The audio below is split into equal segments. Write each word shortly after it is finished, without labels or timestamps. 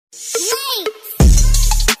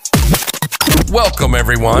Welcome,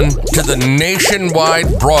 everyone, to the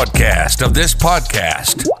nationwide broadcast of this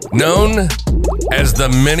podcast, known as the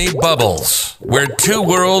Mini Bubbles, where two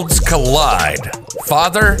worlds collide,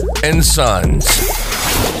 father and sons.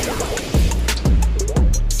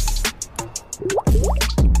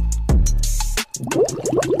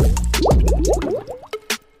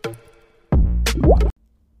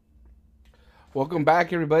 Welcome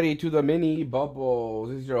back, everybody, to the Mini Bubbles.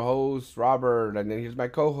 This is your host, Robert, and then here's my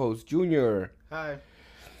co-host, Junior. Hi.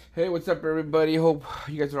 Hey, what's up, everybody? Hope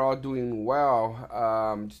you guys are all doing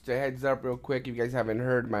well. Just a heads up real quick, if you guys haven't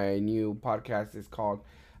heard, my new podcast is called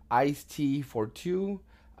Iced Tea for Two.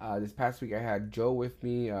 This past week, I had Joe with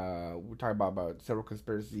me. We're talking about several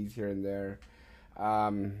conspiracies here and there.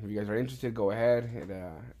 If you guys are interested, go ahead and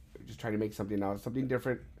just try to make something out, something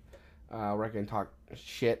different. Where I can talk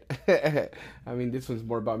shit. I mean, this one's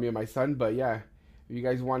more about me and my son, but yeah, if you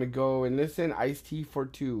guys want to go and listen, Iced Tea for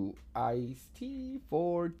Two. Iced Tea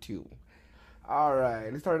for Two. All right,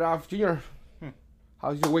 let's start it off. Junior,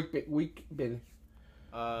 how's your week been?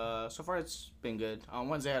 So far it's been good. On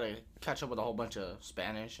Wednesday I had to catch up with a whole bunch of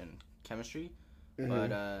Spanish and chemistry,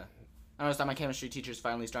 but I noticed that my chemistry teacher's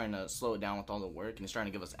finally starting to slow it down with all the work, and he's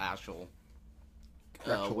starting to give us actual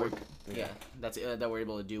work. Yeah, that's that we're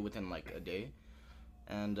able to do within like a day.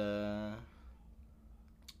 And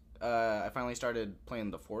I finally started playing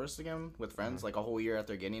The Forest again with friends, like a whole year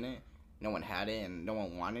after getting it. No one had it and no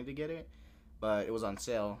one wanted to get it, but it was on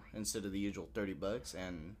sale instead of the usual $30,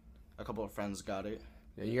 and a couple of friends got it.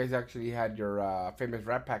 Yeah, you guys actually had your famous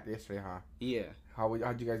rap pack yesterday, huh? Yeah.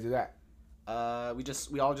 How'd you guys do that?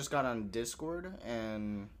 We all just got on Discord,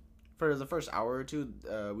 and for the first hour or two,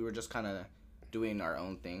 we were just kind of doing our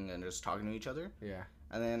own thing and just talking to each other. Yeah.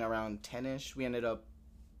 And then around 10ish, we ended up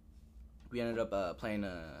playing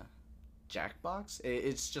a Jackbox.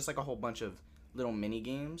 It's just like a whole bunch of little mini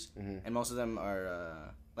games, and most of them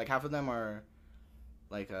are like half of them are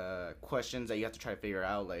like questions that you have to try to figure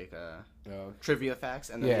out, like trivia facts,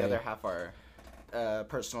 and then the other half are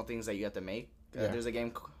personal things that you have to make. There's a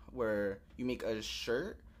game where you make a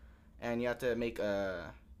shirt, and you have to make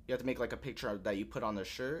like a picture that you put on the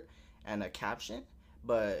shirt and a caption,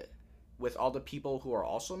 but with all the people who are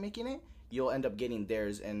also making it, you'll end up getting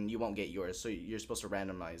theirs and you won't get yours, so you're supposed to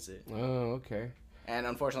randomize it. Oh, okay. And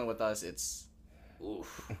unfortunately with us, it's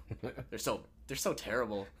oof. they're so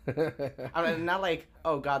terrible. I mean, not like,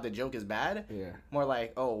 oh god, the joke is bad. Yeah. More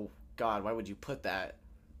like, oh god, why would you put that?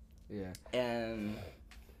 Yeah. And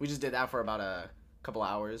we just did that for about a couple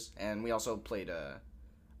hours, and we also played a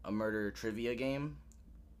murder trivia game,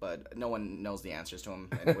 but no one knows the answers to them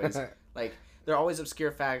anyways. Like, they're always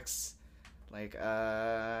obscure facts. Like,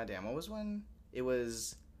 what was one? It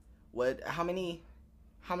was, how many,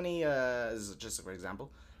 this is just for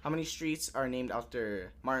example, how many streets are named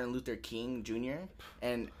after Martin Luther King Jr.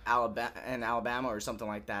 in Alabama or something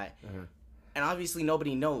like that? And obviously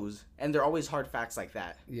nobody knows, and they're always hard facts like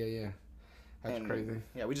that. Yeah. That's crazy.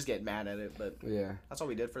 Yeah, we just get mad at it, but yeah, that's all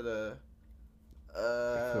we did for the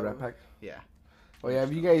rap pack. Yeah. Oh yeah,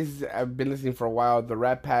 if you guys have been listening for a while, the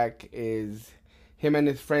Rat Pack is him and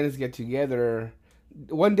his friends get together.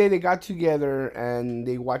 One day they got together and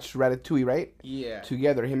they watched Ratatouille, right? Yeah.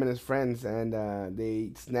 Together, him and his friends, and they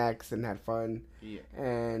ate snacks and had fun. Yeah.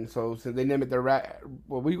 And so they named it the Rat.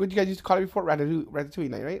 Well, what you guys used to call it before?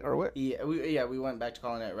 Ratatouille night, right? Or what? Yeah, we went back to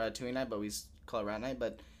calling it Ratatouille night, but we call it Rat night.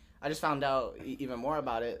 But I just found out even more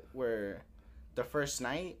about it, where the first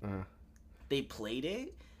night they played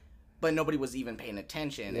it, but nobody was even paying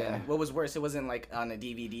attention. Yeah. And what was worse, it wasn't like on a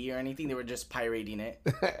DVD or anything. They were just pirating it,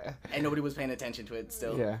 and nobody was paying attention to it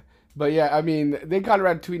still. Yeah. But yeah, I mean, they call it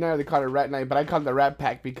Ratatouille night or they call it Rat night, but I call it the Rat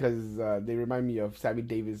Pack because they remind me of Sammy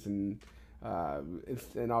Davis and all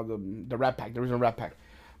the Rat Pack, the original Rat Pack.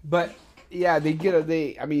 But yeah, they do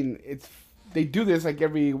this like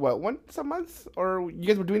every once a month, or you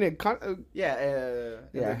guys were doing it? In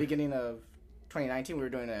the beginning of 2019, we were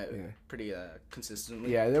doing it pretty consistently.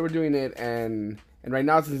 Yeah, they were doing it, and right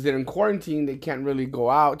now, since they're in quarantine, they can't really go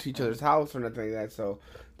out to each other's house or nothing like that, so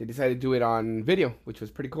they decided to do it on video, which was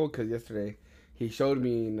pretty cool, because yesterday he showed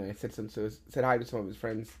me, and I said hi to some of his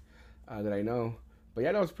friends that I know. But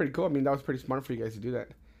yeah, that was pretty cool. I mean, that was pretty smart for you guys to do that.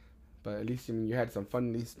 But at least, I mean, you had some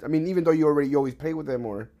fun. At least, I mean, even though you always play with them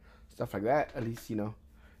or stuff like that, at least, you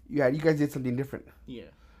guys did something different. Yeah.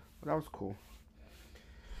 Well, that was cool.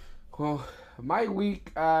 Well, my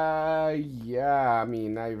week, I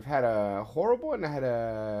mean, I've had a horrible and I had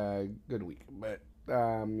a good week, but,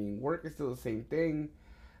 I mean, work is still the same thing.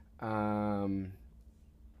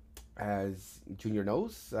 As Junior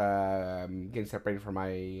knows, I'm getting separated from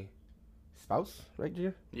my spouse, right,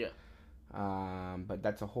 Junior? Yeah. But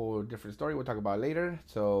that's a whole different story. We'll talk about it later.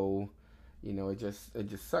 So, you know, it just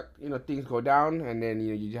sucked. You know, things go down, and then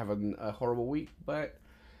you have a horrible week. But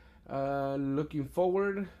looking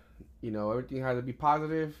forward, you know, everything has to be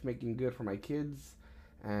positive, making good for my kids,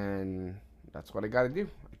 and that's what I got to do.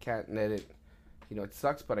 I can't let it. You know, it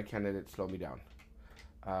sucks, but I can't let it slow me down.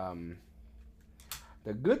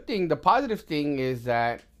 The good thing, the positive thing, is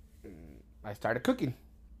that I started cooking.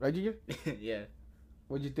 Right, Junior? Yeah.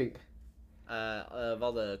 What'd you think? Of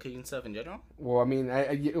all the cooking stuff in general? Well, I mean,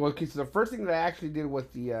 okay, so the first thing that I actually did was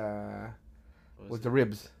the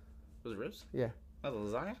ribs. Was it ribs? Yeah. Oh, the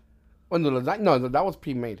lasagna? Oh, the lasagna? No, that was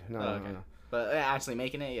pre-made. No, okay. no. But actually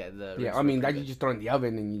making it, yeah. The Yeah, I mean, that you just throw in the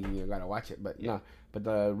oven and you gotta watch it. But yeah. no, but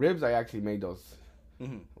the ribs, I actually made those.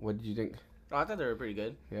 Mm-hmm. What did you think? Oh, I thought they were pretty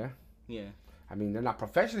good. Yeah. Yeah. I mean, they're not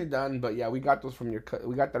professionally done, but yeah, we got those from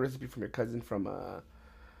we got the recipe from your cousin from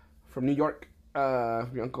New York.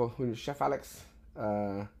 Your uncle, Chef Alex.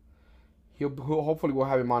 He'll hopefully we'll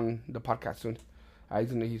have him on the podcast soon.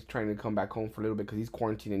 He's trying to come back home for a little bit because he's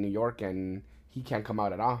quarantined in New York and he can't come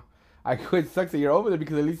out at all. It sucks that you're over there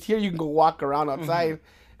because at least here you can go walk around outside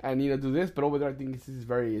and do this. But over there, I think it's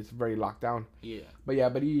very locked down. Yeah.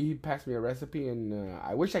 But he passed me a recipe and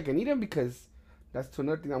I wish I could eat them because that's to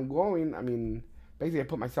another thing I'm going. I mean, basically I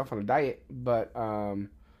put myself on a diet, but so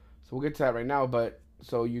we'll get to that right now. But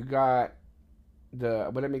so you got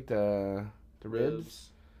what I make the ribs,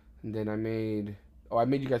 and then I made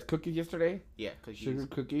you guys cookies yesterday. Yeah, cookies. Sugar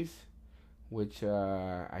cookies, which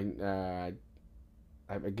I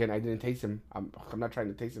didn't taste them. I'm not trying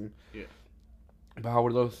to taste them. Yeah. But how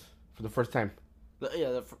were those for the first time?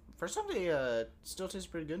 The first time they still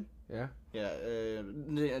taste pretty good. Yeah. Yeah.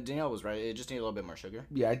 Danielle was right. It just needed a little bit more sugar.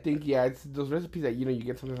 Yeah, I think it's those recipes that you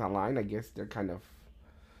get sometimes online. I guess they're kind of.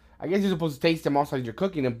 I guess you're supposed to taste them also as you're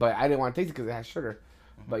cooking them, but I didn't want to taste it because it has sugar.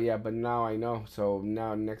 Mm-hmm. But now I know. So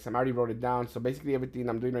now next time I already wrote it down. So basically everything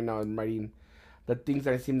I'm doing right now is writing the things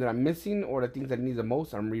that I seem that I'm missing or the things that I need the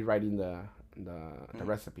most. I'm rewriting the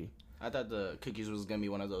recipe. I thought the cookies was gonna be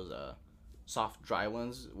one of those soft, dry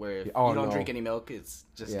ones where if you no. don't drink any milk, it's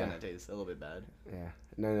just gonna taste a little bit bad. Yeah.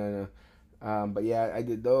 No. But yeah, I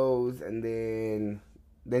did those, and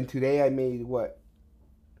then today I made what?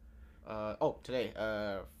 Today,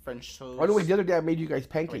 French toast. Oh no, wait, the other day I made you guys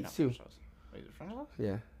pancakes too. Wait, French toast?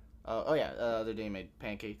 Yeah. The other day I made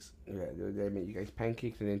pancakes. Yeah, the other day I made you guys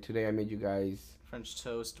pancakes, and then today I made you guys French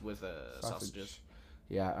toast with sausages.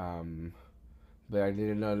 Yeah. But I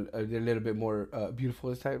did a little bit more beautiful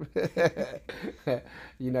this time.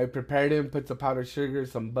 I prepared them, put some powdered sugar,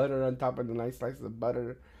 some butter on top of the nice slices of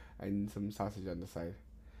butter, and some sausage on the side.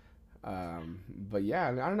 But yeah,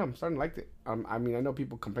 I don't know. I'm starting to like it. I mean, I know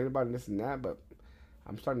people complain about it, this and that, but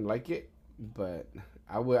I'm starting to like it. But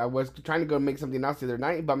I was trying to go make something else the other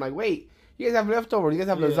night, but I'm like, wait, you guys have leftovers. You guys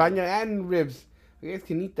have lasagna and ribs. You guys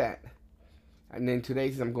can eat that. And then today,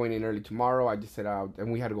 since I'm going in early tomorrow, I just said,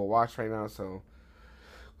 and we had to go wash right now, so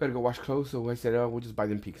we had to go wash clothes. So I said, we'll just buy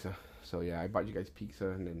them pizza. So yeah, I bought you guys pizza,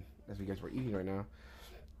 and then that's what you guys were eating right now.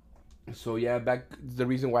 So yeah, the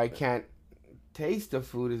reason why I can't taste the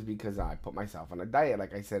food is because I put myself on a diet.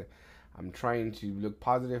 Like I said, I'm trying to look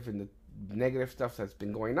positive in the negative stuff that's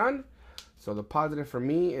been going on. So the positive for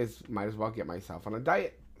me is might as well get myself on a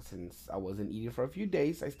diet. Since I wasn't eating for a few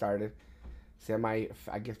days, I started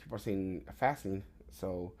I guess people are saying fasting.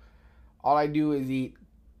 So all I do is eat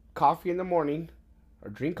coffee in the morning or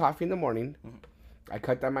drink coffee in the morning. Mm-hmm. I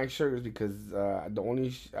cut down my sugars because I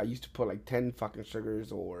used to put like 10 fucking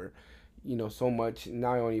sugars or so much.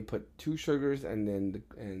 Now I only put 2 sugars and then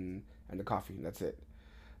the coffee. That's it.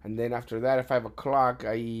 And then after that at 5 o'clock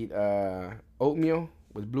I eat oatmeal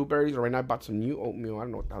with blueberries. Or right now I bought some new oatmeal. I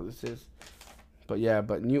don't know what the hell this is. But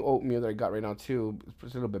new oatmeal that I got right now too.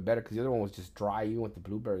 It's a little bit better because the other one was just dry. Even with the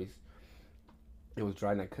blueberries, it was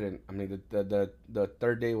dry and I couldn't. I mean, the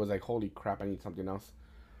third day was like, holy crap, I need something else.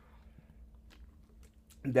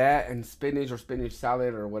 That and spinach or spinach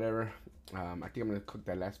salad or whatever. I think I'm gonna cook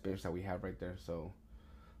that last spinach that we have right there, so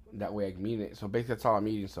that way I can eat it. So basically, that's all I'm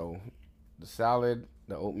eating. So the salad,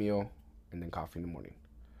 the oatmeal, and then coffee in the morning.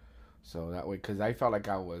 So that way, because I felt like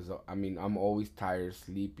I'm always tired,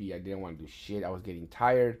 sleepy. I didn't want to do shit. I was getting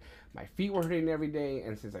tired. My feet were hurting every day.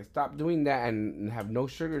 And since I stopped doing that and have no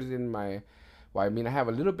sugars in I have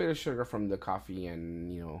a little bit of sugar from the coffee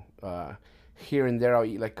and, here and there I'll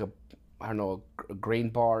eat like a grain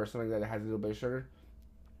bar or something that has a little bit of sugar.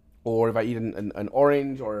 Or if I eat an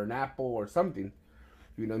orange or an apple or something,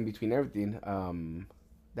 in between everything,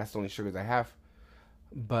 that's the only sugars I have.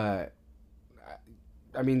 But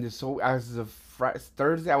I mean, as of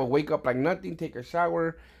Thursday, I would wake up like nothing, take a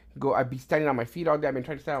shower, I'd be standing on my feet all day. I've been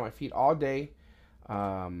trying to stand on my feet all day.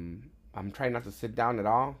 I'm trying not to sit down at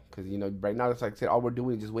all because right now that's like I said, all we're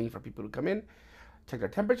doing is just waiting for people to come in, check their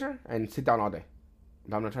temperature, and sit down all day.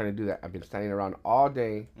 But I'm not trying to do that. I've been standing around all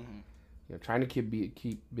day, trying to keep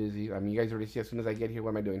busy. I mean, you guys already see as soon as I get here, what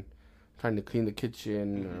am I doing? Trying to clean the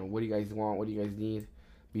kitchen. Or what do you guys want? What do you guys need?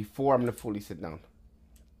 Before I'm gonna fully sit down.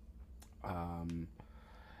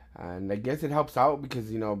 And I guess it helps out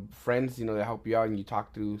because friends, they help you out and you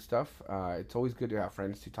talk through stuff. It's always good to have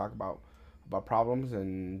friends to talk about problems,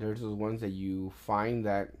 and there's those ones that you find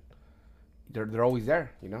that they're always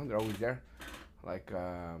there. They're always there. Like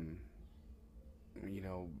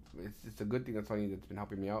it's a good thing. That's something that's been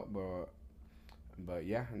helping me out. But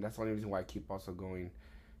yeah, and that's the only reason why I keep also going,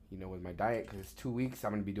 with my diet, because it's 2 weeks.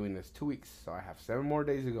 I'm gonna be doing this 2 weeks, so I have 7 more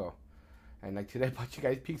days to go. And like today, I bought you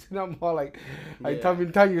guys pizza, and I'm all like, I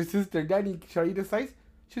tell your sister, Daddy, should I eat a slice?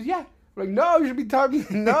 She goes, yeah. I'm like, no, you should be telling me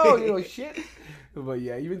no, shit. But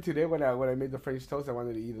yeah, even today when I made the French toast, I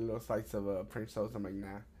wanted to eat a little slice of French toast. I'm like,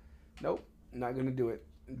 nah, nope, not gonna do it.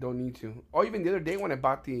 Don't need to. Or even the other day when I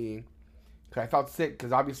bought cause I felt sick,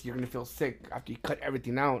 because obviously you're gonna feel sick after you cut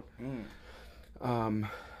everything out.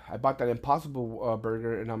 I bought that Impossible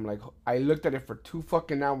burger, and I'm like, I looked at it for 2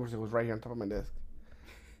 fucking hours. It was right here on top of my desk.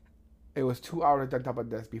 It was 2 hours on top of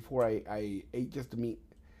the desk before I ate just the meat.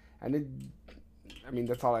 And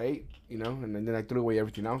that's all I ate, and then I threw away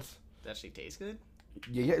everything else. That shit tastes good?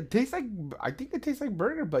 Yeah, it tastes like, I think it tastes like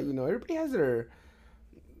burger, but everybody has their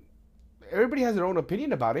own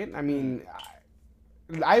opinion about it. I mean,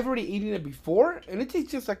 I've already eaten it before, and it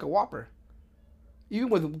tastes just like a Whopper. Even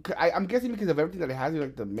with, I'm guessing because of everything that it has,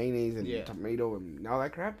 like the mayonnaise and tomato and all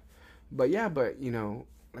that crap. But yeah,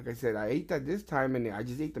 like I said, I ate that this time, and I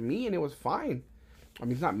just ate the meat, and it was fine. I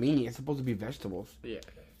mean, it's not meat. It's supposed to be vegetables. Yeah.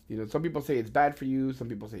 Some people say it's bad for you. Some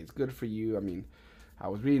people say it's good for you. I mean, I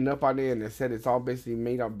was reading up on it, and it said it's all basically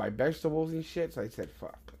made up by vegetables and shit. So I said,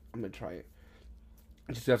 fuck, I'm going to try it.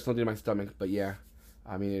 Just to have something in my stomach. But yeah,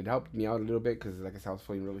 I mean, it helped me out a little bit because, like I said, I was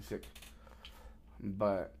feeling really sick.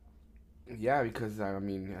 But yeah, because, I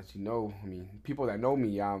mean, as you know, people that know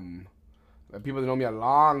me, people that know me a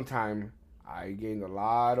long time, I gained a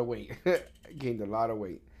lot of weight.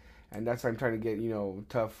 And that's why I'm trying to get,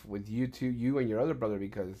 tough with you two, you and your other brother,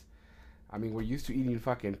 because, we're used to eating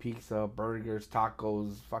fucking pizza, burgers,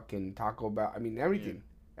 tacos, fucking Taco Bell.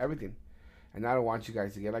 Everything. And I don't want you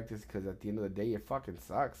guys to get like this, because at the end of the day, it fucking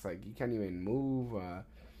sucks. Like, you can't even move.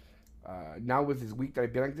 Now with this week that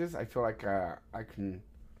I've been like this, I feel like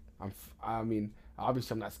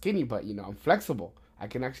obviously I'm not skinny, but, I'm flexible. I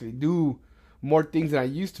can actually do more things than I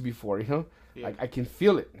used to before, Yeah. Like, I can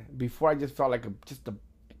feel it. Before, I just felt like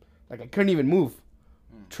I couldn't even move,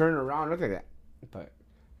 turn around, look like that. But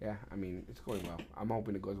yeah, it's going well. I'm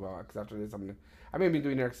hoping it goes well, because after this, I may be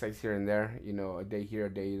doing exercise here and there, a day here,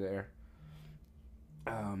 a day there.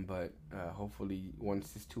 But hopefully,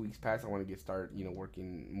 once this 2 weeks pass, I want to start,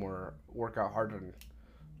 work out harder, and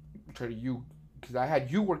try to because I had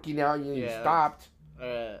you working out, and you stopped.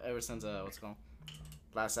 Ever since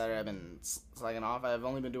last Saturday, I've been slacking off. I've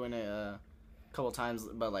only been doing it couple times,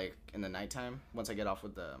 but like in the nighttime once I get off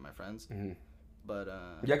with my friends. But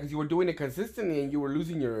yeah, because you were doing it consistently and you were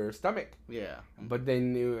losing your stomach. Yeah. But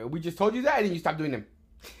then we just told you that, and then you stopped doing them.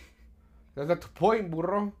 That's not the point,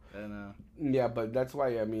 burro. I know. Yeah, but that's why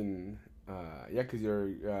yeah, because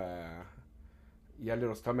you had a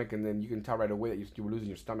little stomach, and then you can tell right away that you were losing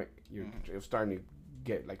your stomach. You're starting to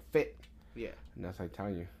get like fit. Yeah. And that's why I'm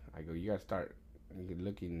telling you. I go, you gotta start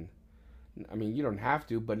looking. You don't have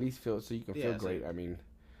to, but at least feel so you can feel great.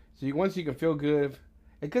 Once you can feel good,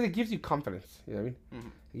 because it gives you confidence. You know what I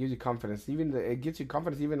mean? It gives you confidence. It gets you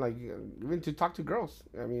confidence, even to talk to girls.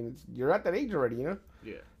 You're at that age already,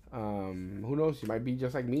 Yeah. Who knows? You might be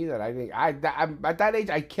just like me. That I think at that age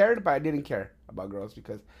I cared, but I didn't care about girls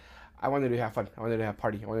because I wanted to have fun. I wanted to have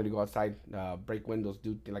party. I wanted to go outside, break windows,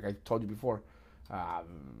 do like I told you before. I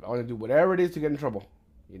wanted to do whatever it is to get in trouble.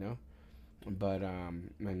 But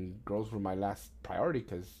and girls were my last priority,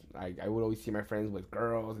 because I would always see my friends with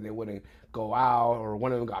girls, and they wouldn't go out, or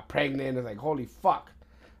one of them got pregnant. It's like, holy fuck,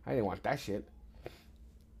 I didn't want that shit.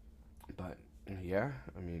 But yeah,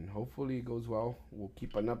 hopefully it goes well. We'll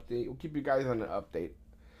keep an update. We'll keep you guys on an update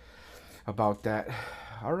about that.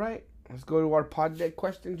 All right, let's go to our pod deck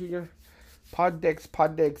question, Junior. Pod decks.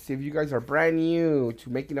 If you guys are brand new to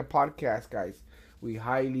making a podcast, guys, we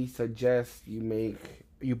highly suggest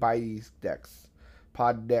you buy these decks.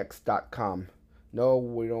 Poddecks.com. No,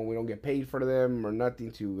 we don't get paid for them or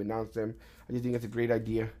nothing to announce them. I just think it's a great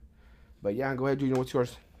idea. But yeah, go ahead, Junior. What's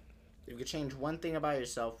yours? If you could change one thing about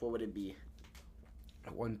yourself, what would it be?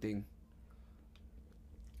 One thing.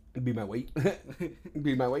 Be my weight.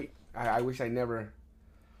 Be my weight. I wish I never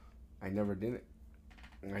did it.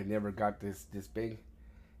 I never got this big,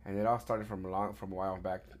 and it all started from a while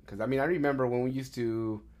back. Cause I mean I remember when we used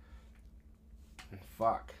to.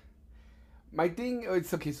 Fuck. My thing.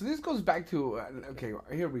 It's okay. So this goes back to. Okay,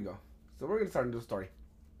 here we go. So we're gonna start a new story.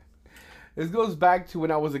 This goes back to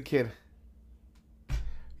when I was a kid.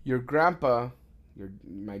 Your grandpa,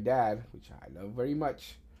 my dad, which I love very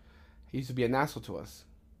much, he used to be an asshole to us.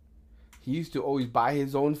 He used to always buy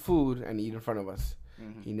his own food and eat in front of us.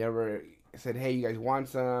 Mm-hmm. He never said, hey, you guys want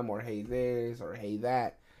some? Or hey, this? Or hey,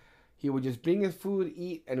 that? He would just bring his food,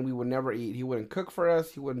 eat, and we would never eat. He wouldn't cook for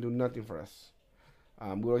us. He wouldn't do nothing for us.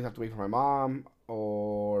 We always have to wait for my mom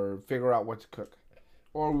or figure out what to cook.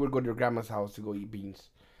 Or we would go to your grandma's house to go eat beans.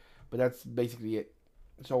 But that's basically it.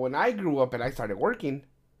 So when I grew up and I started working,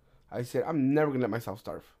 I said, I'm never going to let myself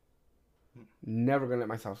starve. Never going to let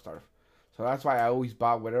myself starve. So that's why I always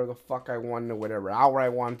bought whatever the fuck I wanted, whatever hour I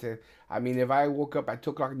wanted. I mean, if I woke up at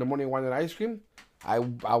 2 o'clock in the morning and wanted ice cream, I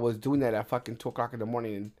was doing that at fucking 2 o'clock in the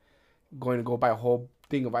morning and going to go buy a whole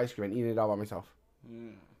thing of ice cream and eating it all by myself.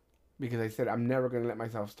 Mm. Because I said, I'm never going to let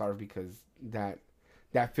myself starve because that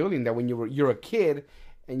feeling that when you're a kid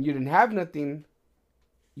and you didn't have nothing,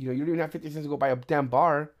 you didn't even have 50 cents to go buy a damn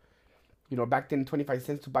bar. Back then, 25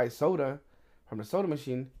 cents to buy a soda from the soda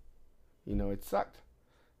machine, it sucked.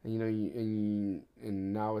 And,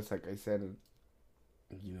 and now it's like I said,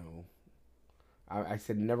 I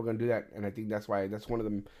said never going to do that. And I think that's one of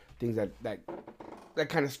the things that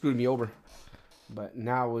kind of screwed me over. But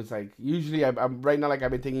now it's like, usually I'm right now, like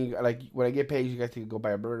I've been thinking, like when I get paid, you guys can go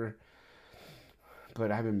buy a burger.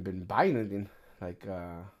 But I haven't been buying anything. Like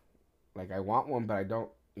I want one, but I don't,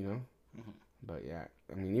 Mm-hmm. But yeah,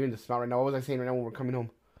 I mean, even the smell right now. What was I saying right now when we're coming home?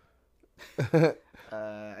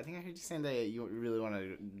 I think I heard you saying that you really want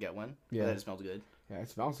to get one. Yeah, that it smells good. Yeah, it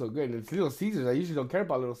smells so good. And it's Little Caesars. I usually don't care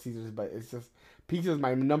about Little Caesars, but it's just pizza is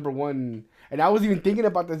my number one. And I was even thinking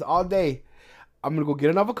about this all day. I'm gonna go get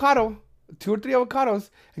an avocado, 2 or 3 avocados,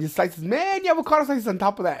 and just slices many avocado slices on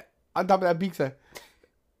top of that pizza,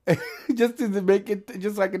 just to make it,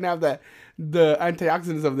 just so I can have the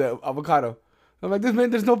antioxidants of the avocado. I'm like,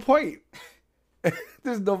 there's no point.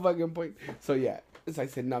 There's no fucking point. So yeah, so I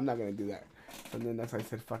said, no, I'm not gonna do that. And then that's why I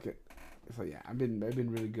said, fuck it. So yeah, I've been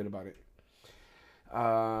really good about it.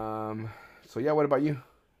 So yeah, what about you?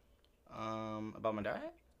 About my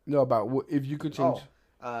diet? No, about if you could change.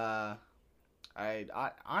 I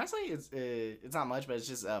honestly, it's not much, but it's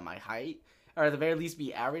just my height, or at the very least,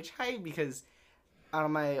 be average height, because out of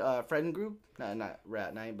my friend group, not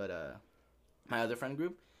Rat Night, but my other friend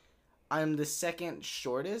group, I'm the second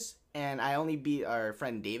shortest, and I only beat our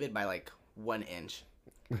friend David by like 1 inch.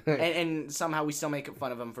 and somehow we still make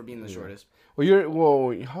fun of him for being the shortest.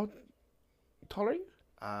 Well, how tall are you?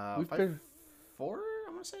 5'4",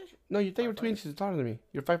 I'm gonna say. No, you think you were 2 inches taller than me.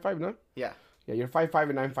 You're 5'5", no? Yeah. Yeah, you're 5'5"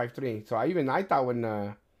 and I'm 5'3". So I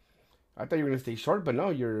thought you were gonna stay short, but no,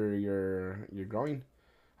 you're growing.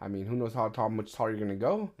 I mean, who knows how much taller you're gonna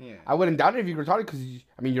go? Yeah. I wouldn't doubt it if you were taller, because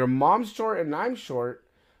your mom's short and I'm short,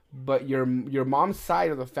 but your mom's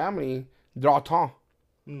side of the family, they're all tall.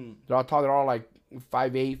 They're all tall. They're all like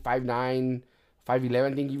 5'8", 5'9",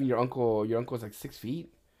 5'11". I think even your uncle's like 6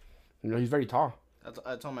 feet. He's very tall.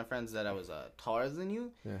 I told my friends that I was taller than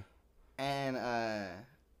you. Yeah. And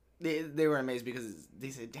they were amazed because they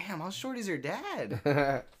said, "Damn, how short is your dad?"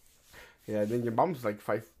 Yeah. Then your mom's like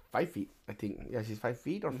 5 feet, I think. Yeah, she's 5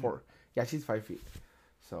 feet or 4. Yeah, she's 5 feet.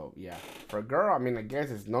 So yeah, for a girl, I mean, I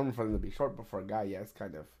guess it's normal for them to be short, but for a guy, yeah, it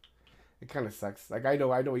kind of sucks. Like I know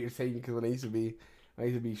what you're saying, because when I used to be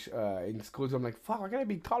in school, so I'm like, fuck, why can't I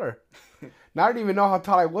be taller? Now I don't even know how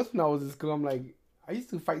tall I was when I was in school. I'm like, I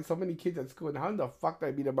used to fight so many kids at school, and how in the fuck did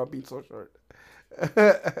I beat them up being so short?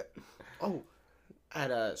 Oh,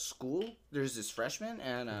 at school, there's this freshman,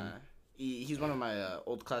 and he's one of my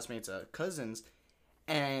old classmates' cousins,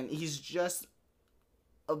 and he's just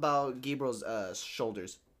about Gabriel's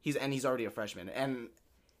shoulders. He's already a freshman, and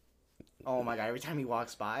oh my god, every time he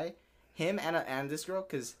walks by, him and this girl,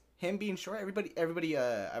 because him being short, everybody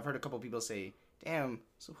I've heard a couple people say, "Damn,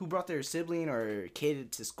 so who brought their sibling or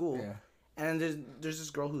kid to school?" Yeah. And there's this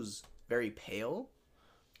girl who's very pale,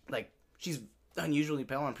 like she's unusually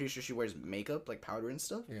pale. I'm pretty sure she wears makeup, like powder and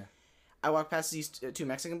stuff. Yeah. I walked past these 2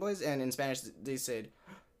 Mexican boys, and in Spanish they said,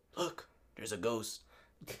 "Look, there's a ghost."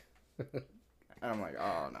 And I'm like,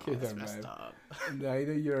 "Oh no, kids that's messed up."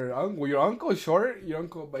 Your uncle's short. Your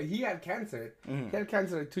uncle, but he had cancer. Mm-hmm. He had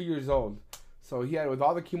cancer at 2 years old. So he had, with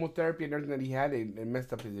all the chemotherapy and everything that he had, it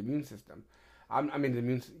messed up his immune system.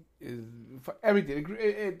 Everything.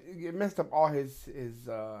 It messed up all his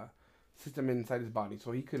system inside his body,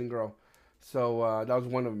 so he couldn't grow. So that was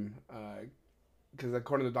one of them. Because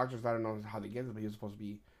according to the doctors, I don't know how they get it, but he was supposed to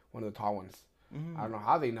be one of the tall ones. Mm-hmm. I don't know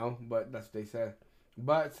how they know, but that's what they said.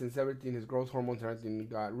 But since everything, his growth hormones and everything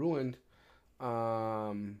got ruined,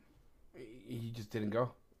 he just didn't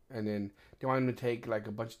go. And then they wanted him to take like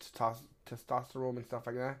a bunch of testosterone and stuff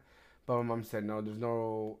like that. But my mom said, no, there's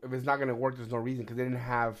no, if it's not going to work, there's no reason. Because they didn't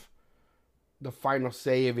have the final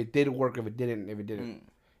say if it did work, if it didn't, if it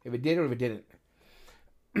didn't. If it did or if it didn't.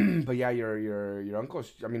 But yeah, your uncle,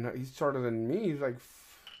 I mean, he's shorter than me. He's like,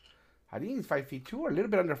 I think he's 5'2" or a little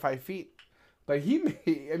bit under 5 feet. But he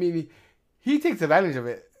takes advantage of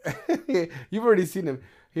it. You've already seen him.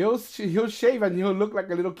 He'll shave and he'll look like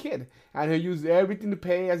a little kid. And he'll use everything to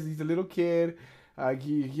pay as he's a little kid.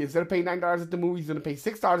 He instead of paying $9 at the movies, he's going to pay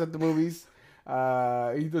 $6 at the movies.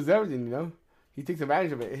 He does everything, you know. He takes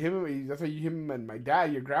advantage of it. That's why him and my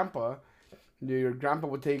dad, your grandpa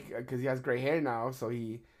will take, because he has gray hair now, so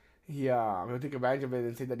he'll take advantage of it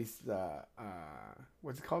and say that he's,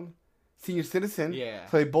 what's it called? Senior citizen. Yeah.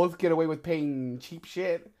 So they both get away with paying cheap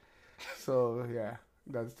shit. So, yeah.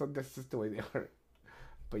 That's just the way they are.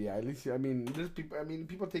 But yeah, at least, I mean, there's people,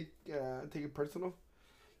 people take it personal.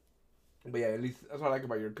 But yeah, at least that's what I like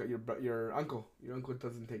about your uncle. Your uncle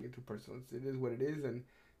doesn't take it too personal. It is what it is, and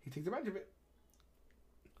he takes advantage of it.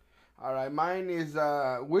 All right, mine is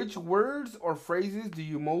which words or phrases do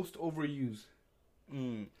you most overuse?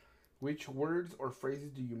 Which words or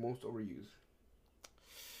phrases do you most overuse?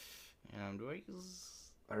 Do I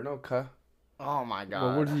use? I don't know, cuh. Oh my god.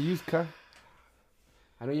 What words do you use, cuh?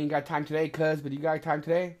 I know you ain't got time today, cuz, but you got time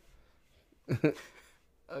today?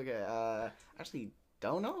 Okay, actually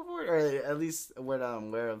don't know a word, or at least a word I'm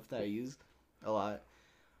aware of that I use a lot.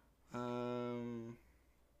 I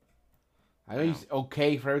know you say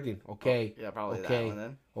okay for everything. Okay. Oh, yeah, probably okay. that one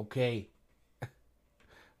then. Okay.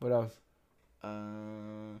 What else?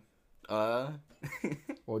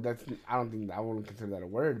 Well, I don't think I wouldn't consider that a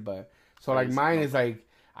word, but so like mine is like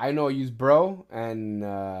I know I use bro and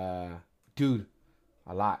dude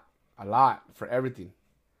a lot for everything.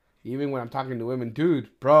 Even when I'm talking to women, dude,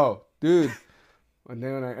 bro, dude. And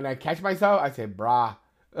then when I catch myself, I say brah.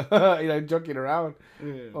 Joking around.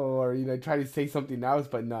 Yeah. Or try to say something else,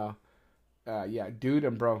 but no. Yeah, dude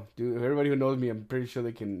and bro. Dude, everybody who knows me, I'm pretty sure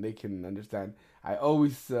they can understand. I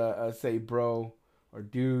always say bro or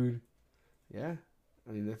dude. Yeah.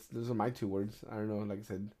 I mean those are my two words. I don't know, like I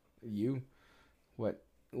said, you. What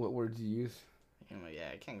words do you use? Yeah,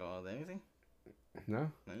 I can't go with anything.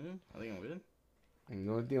 No? I think I'm good. And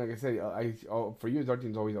the only thing, like I said, for you,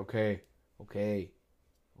 everything's always okay. Okay.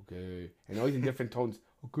 And always in different tones.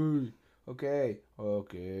 Okay.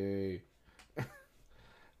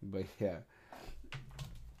 But yeah.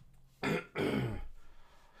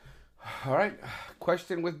 All right.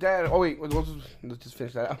 Question with Dad. Oh, wait. Let's just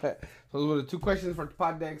finish that out. So those were the two questions for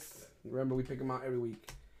Poddex. Remember, we pick them out every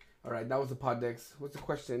week. All right. That was the Poddex. What's the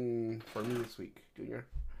question for me this week, Junior?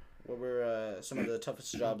 What were some of the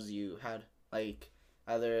toughest jobs you had? Like,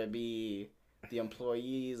 either it be the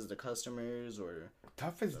employees, the customers, or...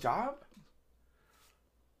 Toughest job?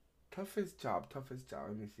 Toughest job.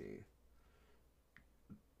 Let me see.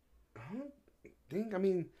 I don't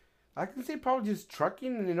think, I can say probably just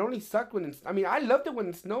trucking, and it only sucked when it's... I loved it when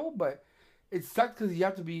it snowed, but it sucked because you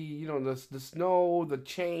have to be, the snow, the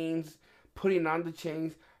chains, putting on the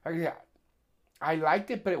chains. I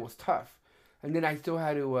liked it, but it was tough. And then I still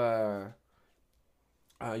had to,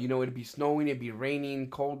 it'd be snowing, it'd be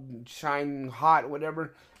raining, cold, shine, hot,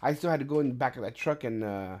 whatever. I still had to go in the back of that truck and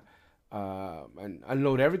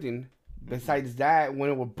unload everything. Besides that,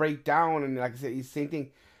 when it would break down, and like I said, same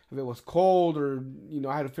thing. If it was cold or,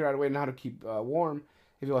 I had to figure out a way on how to keep warm.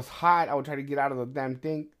 If it was hot, I would try to get out of the damn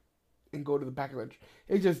thing and go to the back of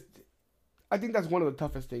the I think that's one of the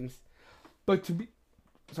toughest things. But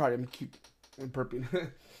I'm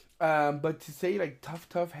burping. But to say like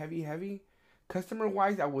tough, heavy,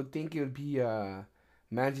 customer-wise, I would think it would be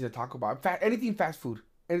managing the Taco Bar. Anything fast food.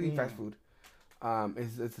 Fast food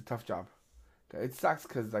it's a tough job. It sucks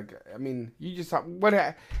because, you just saw... What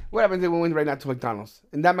happens if we went right now to McDonald's?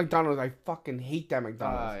 And that McDonald's, I fucking hate that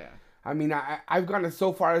McDonald's. Yeah. I've gone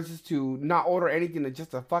so far as just to not order anything than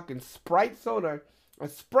just a fucking Sprite soda. A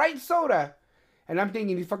Sprite soda! And I'm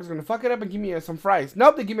thinking these fuckers are going to fuck it up and give me some fries.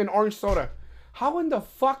 Nope, they give me an orange soda. How in the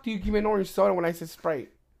fuck do you give me an orange soda when I said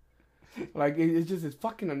Sprite? It's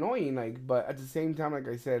fucking annoying. But at the same time, like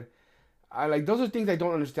I said, those are things I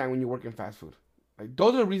don't understand when you work in fast food.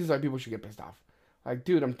 Those are the reasons why people should get pissed off.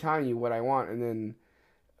 Dude, I'm telling you what I want, and then,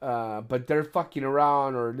 but they're fucking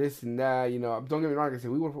around or this and that. Don't get me wrong. Like I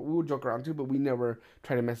said, we would joke around too, but we never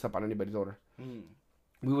try to mess up on anybody's order.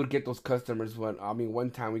 we would get those customers.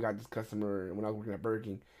 One time we got this customer when I was working at Burger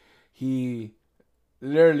King. He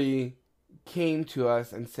literally came to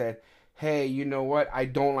us and said, "Hey, you know what? I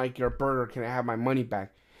don't like your burger. Can I have my money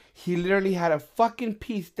back?" He literally had a fucking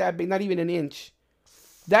piece that big, not even an inch,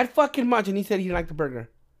 that fucking much, and he said he didn't like the burger.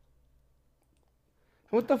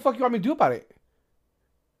 What the fuck you want me to do about it?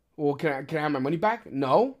 Well, can I have my money back?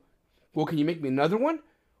 No. Well, can you make me another one?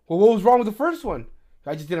 Well, what was wrong with the first one?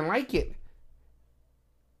 I just didn't like it.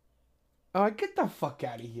 Get the fuck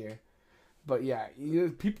out of here. But yeah,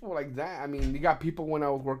 people like that. I mean, you got people when I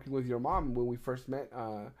was working with your mom when we first met.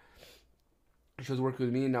 She was working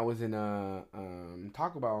with me, and I was in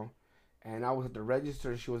Taco Bell, and I was at the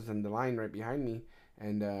register. She was in the line right behind me,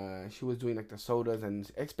 and she was doing like the sodas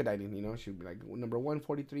and expediting. She'd be like number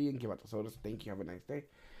 143 and give out the sodas. Thank you. Have a nice day.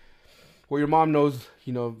 Well, your mom knows,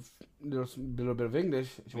 there's a little bit of English.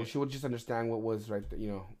 She would just understand what was right,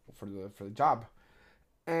 for the job.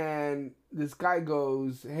 And this guy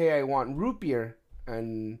goes, "Hey, I want root beer,"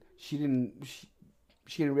 and she didn't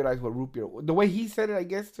realize what root beer. The way he said it, I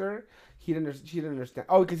guess, to her, she didn't understand.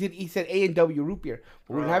 Oh, because he said A&W root beer.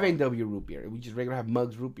 But we don't have A&W root beer. We just regular have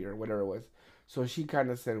Mugs root beer, or whatever it was. So she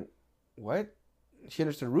kind of said, "What?" She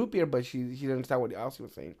understood root beer, but she didn't understand what else he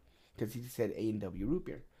was saying because he said A&W root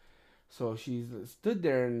beer. So she stood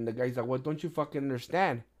there, and the guy's like, "What? Don't you fucking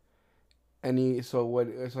understand?" And so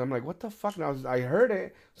I'm like, "What the fuck?" And I heard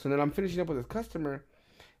it. So then I'm finishing up with this customer,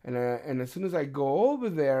 and as soon as I go over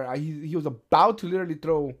there, he was about to literally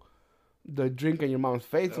throw the drink in your mom's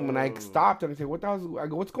face. And when I stopped and I said, "What the hell?" I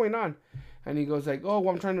go, "What's going on?" And he goes like, "Oh,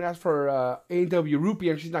 well, I'm trying to ask for A&W root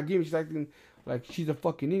beer, and she's not giving. She's acting like she's a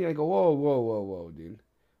fucking idiot." I go, whoa, dude.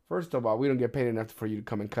 First of all, we don't get paid enough for you to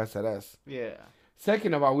come and cuss at us. Yeah.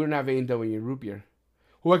 Second of all, we don't have A&W root beer.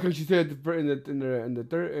 Why can't you say it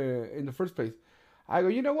in the first place? I go,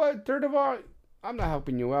 you know what? Third of all, I'm not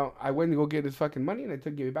helping you out. I went to go get his fucking money, and I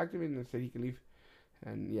give it back to him, and I said he can leave.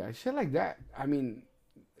 And yeah, shit like that. I mean,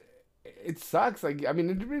 it sucks. Like, I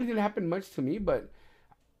mean, it really didn't happen much to me, but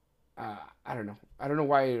I don't know. I don't know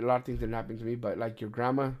why a lot of things didn't happen to me, but like your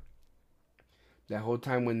grandma, that whole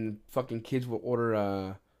time when fucking kids would order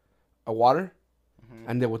a water,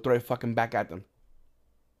 and they would throw it fucking back at them.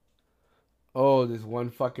 Oh, this one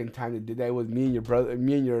fucking time they did that with me and your brother,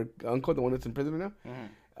 me and your uncle, the one that's in prison now.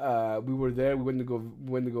 Mm-hmm. We were there. We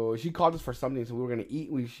went to go. She called us for something, so we were gonna eat.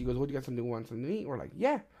 She goes, "What, you got something? Want something to eat?" We're like,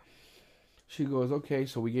 "Yeah." She goes, "Okay."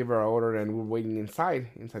 So we gave her our order, and we were waiting inside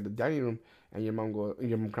the dining room. And your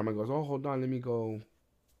grandma goes, "Oh, hold on, let me go,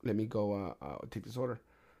 take this order."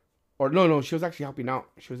 Or no, she was actually helping out.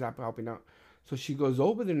 Helping out. So she goes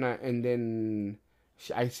over there, and then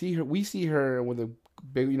we see her with a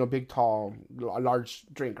big, tall, large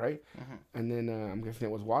drink, right? Mm-hmm. And then I'm guessing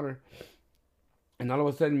it was water. And all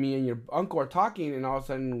of a sudden, me and your uncle are talking, and all of a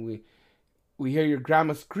sudden we hear your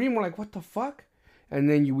grandma scream. We're like, "What the fuck?" And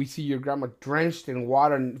then we see your grandma drenched in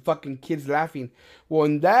water and fucking kids laughing. Well,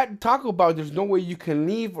 in that Taco Bell, there's no way you can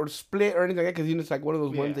leave or split or anything like that, because it's like one of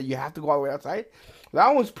those ones that you have to go all the way outside.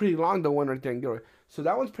 That one's pretty long, the one right there in Gilroy. So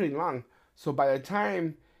that one's pretty long. So by the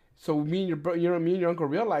time, me and your uncle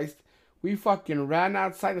realized, we fucking ran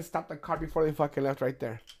outside and stopped the car before they fucking left right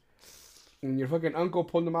there. And your fucking uncle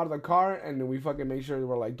pulled them out of the car, and then we fucking made sure they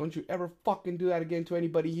were like, "Don't you ever fucking do that again to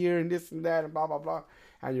anybody here," and this and that, and blah, blah, blah.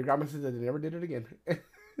 And your grandma said that they never did it again.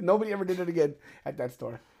 Nobody ever did it again at that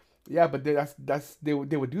store. Yeah, but they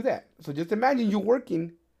would do that. So just imagine you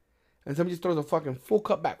working, and somebody just throws a fucking full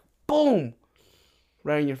cup back. Boom!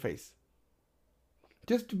 Right in your face.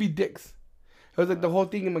 Just to be dicks. It was like the whole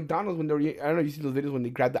thing in McDonald's when I don't know if you see those videos when they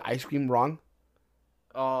grab the ice cream wrong.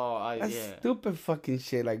 Oh, That's stupid fucking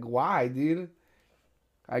shit. Like, why, dude?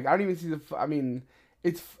 Like, I don't even see I mean,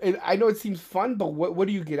 I know it seems fun, but what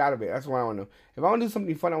do you get out of it? That's what I want to know. If I want to do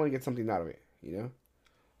something fun, I want to get something out of it,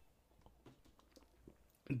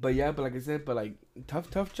 But yeah, like I said,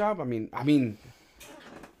 tough job. I mean,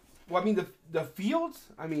 the fields.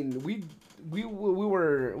 I mean, we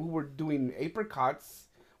were doing apricots.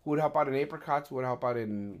 Who would help out in apricots? Who would help out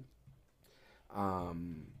in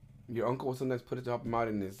your uncle would sometimes put it to help him out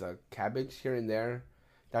in his cabbage here and there.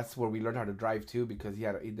 That's where we learned how to drive too, because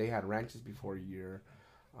they had ranches before your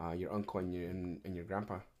uncle and your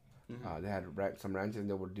grandpa. Mm-hmm. They had some ranches, and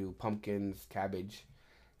they would do pumpkins, cabbage,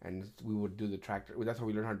 and we would do the tractor. That's how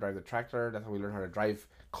we learned how to drive the tractor. That's how we learned how to drive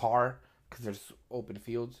car, because there's open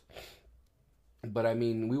fields. But I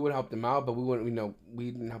mean, we would help them out, but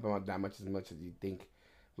we didn't help them out that much as you think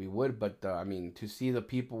we would. But I mean, to see the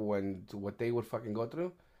people and what they would fucking go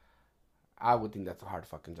through, I would think that's a hard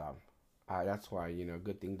fucking job. That's why,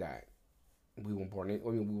 good thing that we weren't born in. I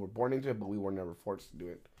mean, we were born into it, but we were never forced to do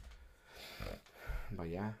it. But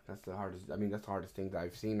yeah, that's the hardest. I mean, that's the hardest thing that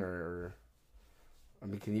I've seen. Or I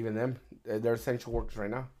mean, can even them? They're essential workers right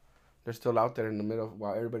now. They're still out there in the middle.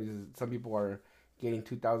 While some people are getting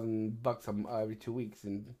 $2,000 every 2 weeks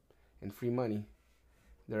in free money.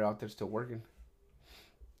 They're out there still working.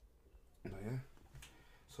 But yeah.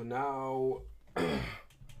 So now,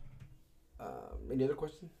 any other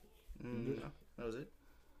question? No, that was it.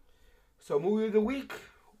 So movie of the week.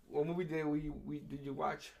 What movie did you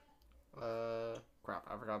watch? Crap,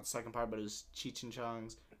 I forgot the second part, but it was Cheech and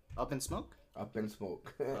Chong's Up in Smoke. Up in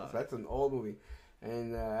Smoke. So that's an old movie,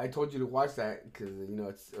 and I told you to watch that because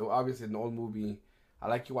it's obviously an old movie. I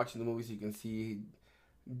like you watching the movie so you can see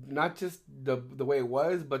not just the way it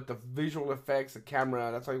was, but the visual effects, the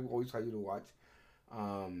camera. That's why I always tell you to watch,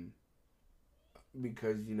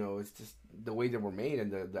 because it's just the way they were made,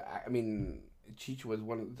 and I mean, Cheech was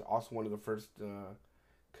also one of the first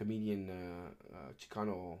comedian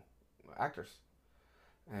Chicano actors,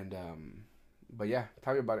 and but yeah,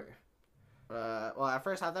 tell me about it. Well, at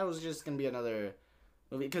first I thought it was just gonna be another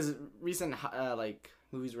movie because recent like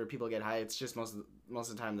movies where people get high, it's just most of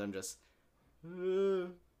the time them just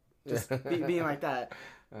being like that,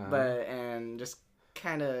 but and just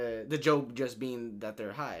kind of the joke just being that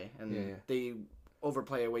they're high and they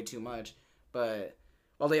overplay it way too much. But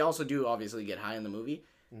while they also do obviously get high in the movie,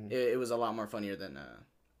 it was a lot more funnier than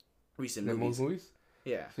recent movies. Movies.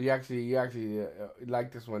 Yeah. So you actually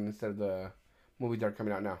like this one instead of the movies that are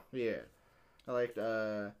coming out now. Yeah, I liked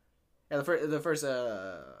the first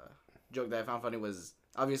joke that I found funny was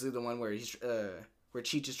obviously the one where where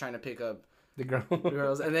Cheech is trying to pick up the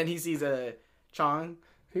girls, and then he sees Chong.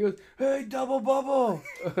 He goes, "Hey, double bubble,"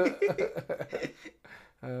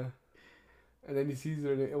 and then he sees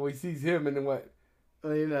her. He sees him, and then what? I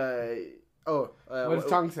mean, what does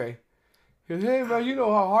Chong say? He goes, "Hey man, you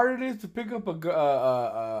know how hard it is to pick up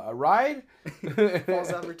a ride?"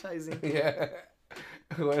 False advertising. Yeah.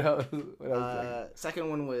 What else? Second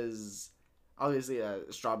one was obviously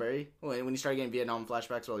Strawberry when he started getting Vietnam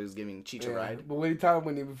flashbacks while he was giving Cheech a ride. But when he tell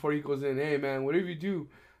him before he goes in, "Hey man, whatever you do,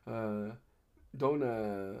 don't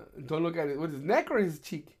look at it. What's his neck or his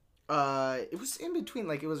cheek?" It was in between.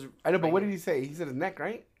 Like it was. I know, but what did he say? He said his neck,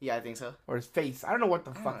 right? Yeah, I think so. Or his face. I don't know what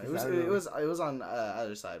the fuck. It was on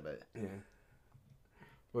other side, but yeah.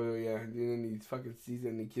 Well, yeah, and then he fucking sees it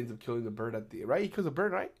and he ends up killing the bird right? He kills a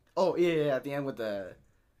bird, right? Oh yeah. At the end with the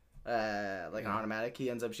an automatic, he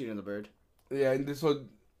ends up shooting the bird. Yeah, and so,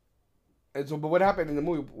 but what happened in the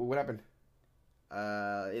movie? What happened?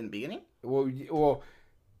 In the beginning. Well,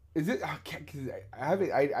 is it? Cause I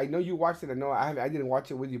haven't. I know you watched it. I know I haven't. I didn't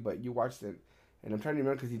watch it with you, but you watched it, and I'm trying to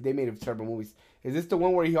remember because they made several movies. Is this the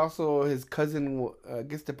one where his cousin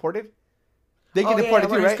gets deported? They get deported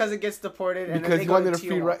too, right? His cousin gets deported and because he wanted a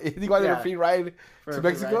free ride. He wanted a free ride to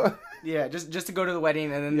Mexico. Yeah, just to go to the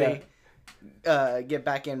wedding, and then they get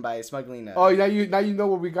back in by smuggling. Oh, now you know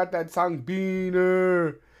where we got that song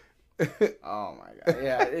Beaner. Oh my god!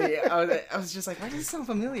 Yeah. I was just like, why does it sound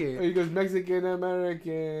familiar? He goes Mexican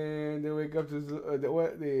American. They wake up to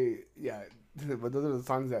but those are the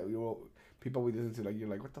songs that people we listen to. Like you're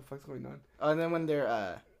like, what the fuck's going on? Oh, and then when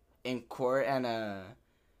they're in court and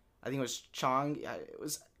I think it was Chong. I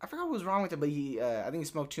forgot what was wrong with it, but I think he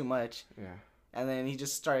smoked too much. Yeah. And then he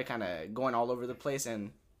just started kind of going all over the place,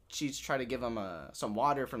 and Cheech tried to give him some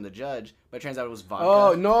water from the judge, but it turns out it was vodka.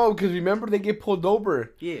 Oh no, because remember they get pulled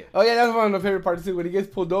over. Yeah. Oh yeah, that's one of my favorite parts too. When he gets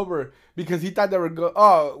pulled over because he thought they were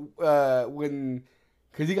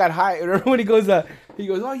because he got high. Remember when he goes, oh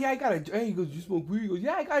yeah, I got a. Hey, he goes, you smoke weed? He goes,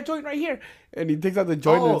 yeah, I got a joint right here. And he takes out the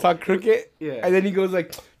joint and it's all crooked. Yeah. And then he goes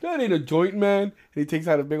like, that ain't a joint, man. And he takes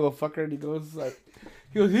out a big old fucker and he goes like,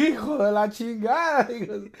 hijo de la chingada. He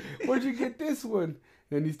goes, where'd you get this one?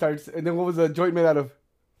 And he starts. And then what was the joint made out of?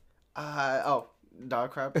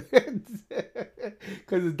 Dog crap.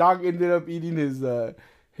 Because his dog ended up eating his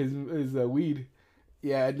weed.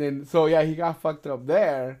 Yeah, and then he got fucked up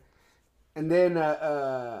there. And then,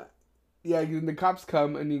 then the cops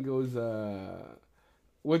come and he goes,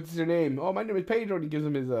 what's your name? Oh, my name is Pedro. And he gives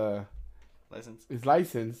him his license. His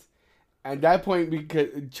license. At that point, because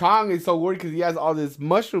Chong is so worried because he has all this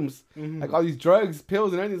mushrooms, like all these drugs,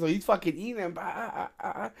 pills, and everything. So he's fucking eating them.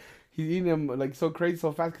 He's eating them like so crazy,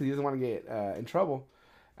 so fast because he doesn't want to get in trouble.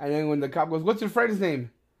 And then when the cop goes, "What's your friend's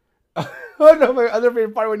name?" Oh no! My other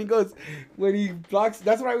favorite part when he blocks.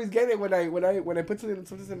 That's what I always get it when I put something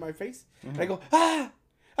in my face. And I go, I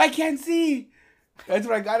can't see. That's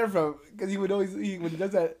where I got it from because he would always when he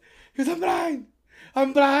does that. He goes, I'm blind.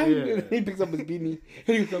 Yeah. And he picks up his beanie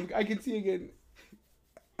and he goes, I can see again.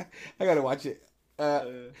 I gotta watch it.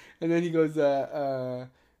 And then he goes,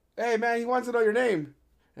 hey man, he wants to know your name.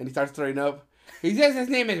 And he starts throwing up. He says his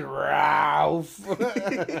name is Ralph.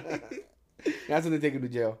 That's when they take him to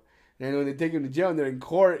jail. And when they take him to jail and they're in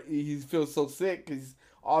court, he feels so sick because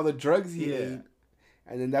all the drugs he ate.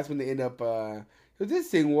 And then that's when they end up,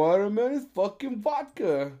 this ain't water, man. It's fucking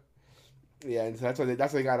vodka. Yeah, and so that's why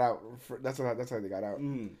they got out. That's why they got out.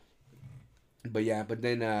 But yeah, but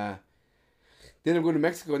then they go to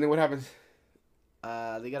Mexico, and then what happens?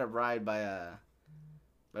 They got a ride by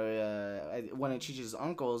one of Cheech's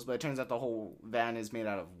uncles, but it turns out the whole van is made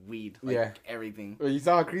out of weed. Like, everything. Oh, you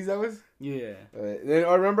saw how crazy that was? Yeah. Then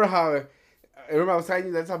I remember I was telling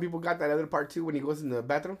you that's how people got that other part too when he goes in the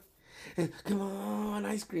bathroom. Come on,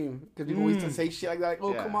 ice cream. Because people used to say shit like that. Like,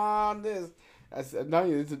 oh, come on, this.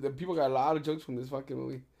 People got a lot of jokes from this fucking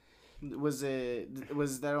movie. Was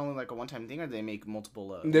that only like a one-time thing, or did they make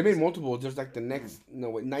multiple? They made multiple. Just like the next,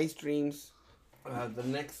 with Nice Dreams, the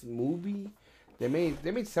next movie. They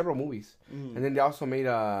made several movies, and then they also made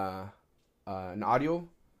an audio,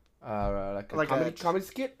 like a comedy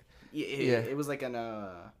skit. Yeah. It was like an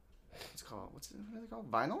what's it called? What's it called?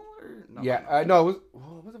 Vinyl or no? Yeah. Vinyl? No, it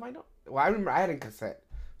was it vinyl? Well, I remember I had it in cassette,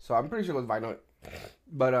 so I'm pretty sure it was vinyl.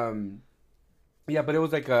 But yeah, but it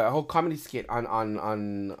was like a whole comedy skit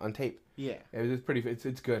on tape. Yeah. It was pretty.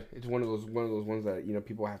 It's good. It's one of those ones that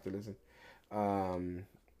people have to listen.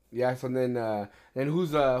 Yeah. So then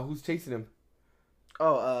who's chasing him?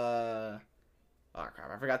 Oh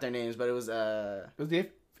crap! I forgot their names, but it was It was the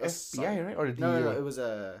FBI, right? Or the DEA? No, it was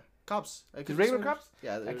cops. The regular cops?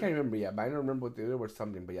 Yeah. I can't remember. Yeah, but I don't remember what there was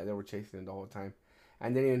something. But yeah, they were chasing him the whole time,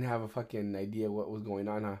 and they didn't have a fucking idea what was going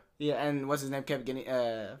on, huh? Yeah, and what's his name kept getting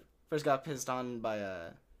first got pissed on by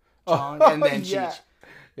Chong, and then Cheech.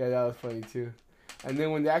 Yeah, that was funny too. And then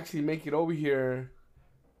when they actually make it over here,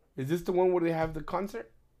 is this the one where they have the concert?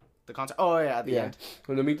 The concert. Oh yeah, at the end.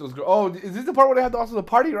 When they meet those girls. Oh, is this the part where they have also the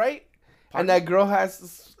party, right? Party? And that girl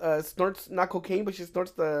has snorts not cocaine, but she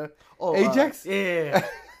snorts the Ajax. Yeah.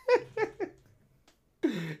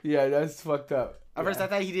 Yeah, that's fucked up. At first, I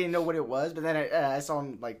thought he didn't know what it was, but then I saw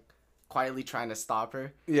him like quietly trying to stop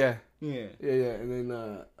her. Yeah. Yeah. And then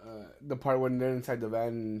the part when they're inside the van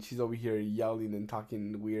and she's over here yelling and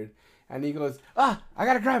talking weird. And he goes, I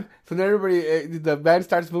got a cramp. So then everybody, the van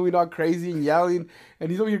starts moving all crazy and yelling.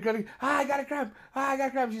 And he's over here crying, I got a cramp. I got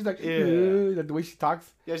a cramp. She's like, like the way she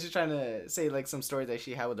talks. Yeah, she's trying to say like some story that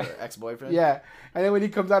she had with her ex-boyfriend. Yeah. And then when he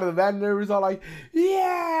comes out of the van, everybody's all like,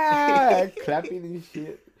 yeah, clapping and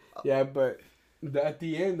shit. Yeah, but at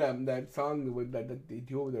the end, that song that they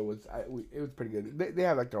do over there it was pretty good. They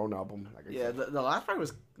have like their own album. Like I said. The last part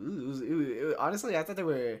was, honestly, I thought it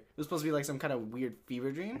was supposed to be like some kind of weird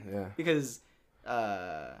fever dream. Yeah. Because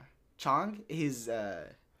Chong, his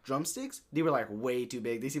drumsticks, they were like way too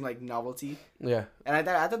big. They seemed like novelty. Yeah. And I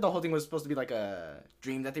thought the whole thing was supposed to be like a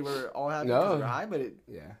dream that they were all having because they were high, but it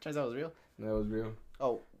turns out it was real. No, it was real.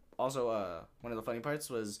 Oh, also, one of the funny parts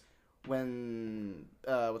was when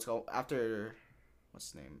after.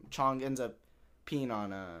 What's his name? Chong ends up peeing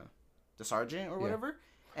on the sergeant or whatever.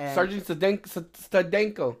 And Sergeant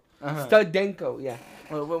Studenko. Studenko, yeah.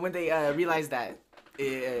 Well, when they realize that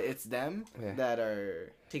it's them that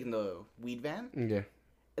are taking the weed van. Yeah.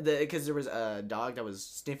 Because there was a dog that was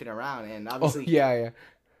sniffing around, and obviously. Oh, yeah.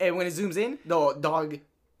 And when it zooms in, the dog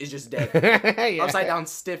is just dead. Upside down,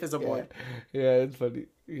 stiff as a board. Yeah, it's funny.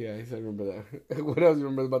 Yeah, I remember that. What else do you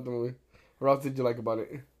remember about the movie? What else did you like about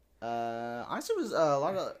it? Honestly, it was a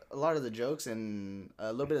lot of the jokes and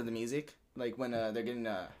a little bit of the music. Like when they're getting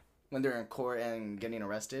when they're in court and getting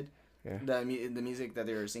arrested. Yeah. The music that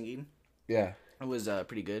they were singing. Yeah. It was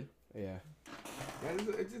pretty good. Yeah.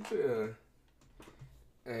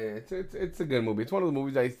 It's a good movie. It's one of the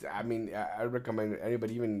movies I recommend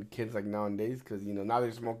anybody, even kids like nowadays, because now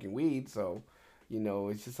they're smoking weed, so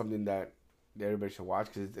it's just something that everybody should watch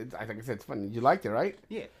because it's like I said, it's funny. You liked it, right?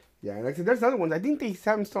 Yeah. Yeah, and like I said, there's other ones. I think they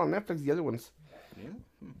have them still on Netflix. The other ones.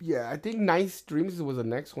 Yeah, I think Nice Dreams was the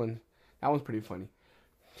next one. That one's pretty funny.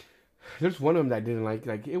 There's one of them that I didn't like.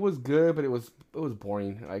 Like it was good, but it was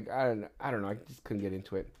boring. Like I don't know. I just couldn't get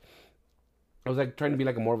into it. I was like trying to be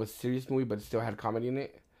like a more of a serious movie, but it still had comedy in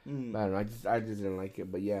it. But I don't know. I just didn't like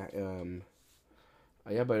it. But yeah,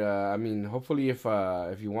 I mean, hopefully, if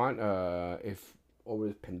you want, if over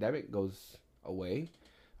this pandemic goes away,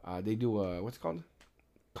 they do what's it called?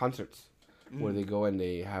 Concerts where they go and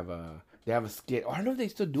they have a skit. Oh, I don't know if they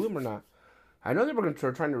still do them or not. I know they were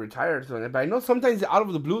trying to retire or something, but I know sometimes out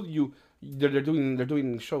of the blue they're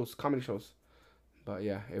doing shows, comedy shows. But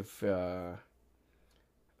yeah, if I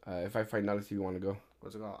find out, let's see if you want to go.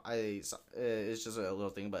 What's it called? It's just a little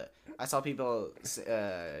thing, but I saw people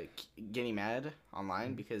getting mad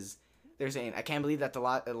online because they're saying, I can't believe that the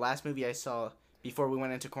last movie I saw before we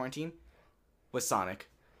went into quarantine was Sonic.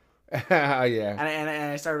 Yeah. And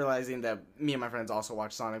I started realizing that me and my friends also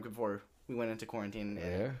watched Sonic before we went into quarantine.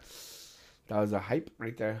 Yeah. That was a hype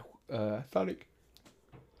right there. Sonic.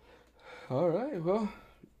 All right, well,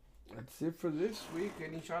 that's it for this week.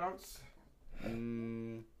 Any shout-outs?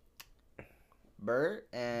 Bert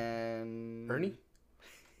and... Ernie?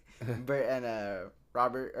 Bert and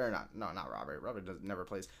Robert, or not Robert. Robert never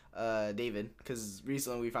plays. David, because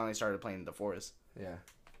recently we finally started playing The Forest. Yeah.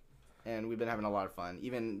 And we've been having a lot of fun,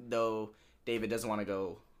 even though David doesn't want to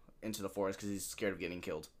go into the forest because he's scared of getting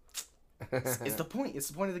killed. It's the point. It's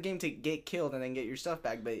the point of the game to get killed and then get your stuff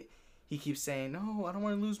back. But he keeps saying, no, I don't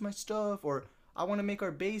want to lose my stuff, or I want to make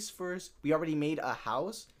our base first. We already made a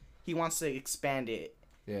house. He wants to expand it.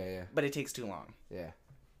 Yeah. But it takes too long. Yeah.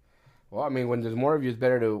 Well, I mean, when there's more of you, it's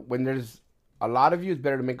better to... When there's a lot of you, it's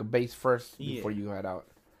better to make a base first before you head out.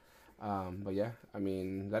 But yeah, I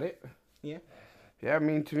mean, is that it? Yeah. Yeah, I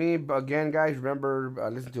mean, to me, again, guys, remember,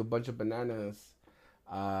 listen to a bunch of bananas.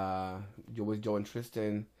 With Joe and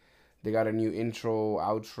Tristan. They got a new intro,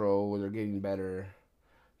 outro. They're getting better.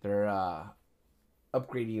 They're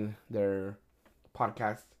upgrading their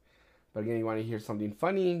podcast. But again, you want to hear something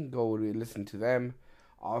funny, go listen to them.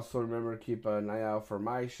 Also, remember, keep an eye out for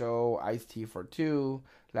my show, Ice-T for Two.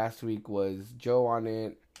 Last week was Joe on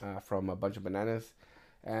it from A Bunch of Bananas.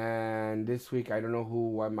 And this week, I don't know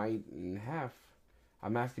who I might have.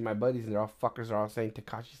 I'm asking my buddies, and fuckers are all saying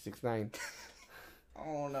Tekashi 6ix9ine.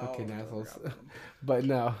 Oh, no. Fucking assholes. But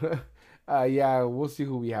no. Yeah, we'll see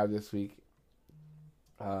who we have this week.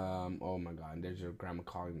 Oh my god, there's your grandma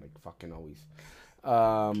calling like fucking always.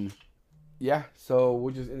 Yeah, so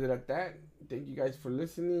we'll just end it at that. Thank you guys for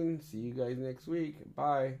listening. See you guys next week.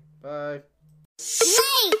 Bye. Bye.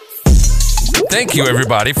 Thank you,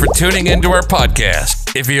 everybody, for tuning into our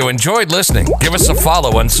podcast. If you enjoyed listening, give us a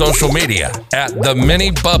follow on social media at The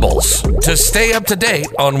Mini Bubbles to stay up to date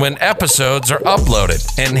on when episodes are uploaded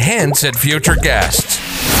and hints at future guests.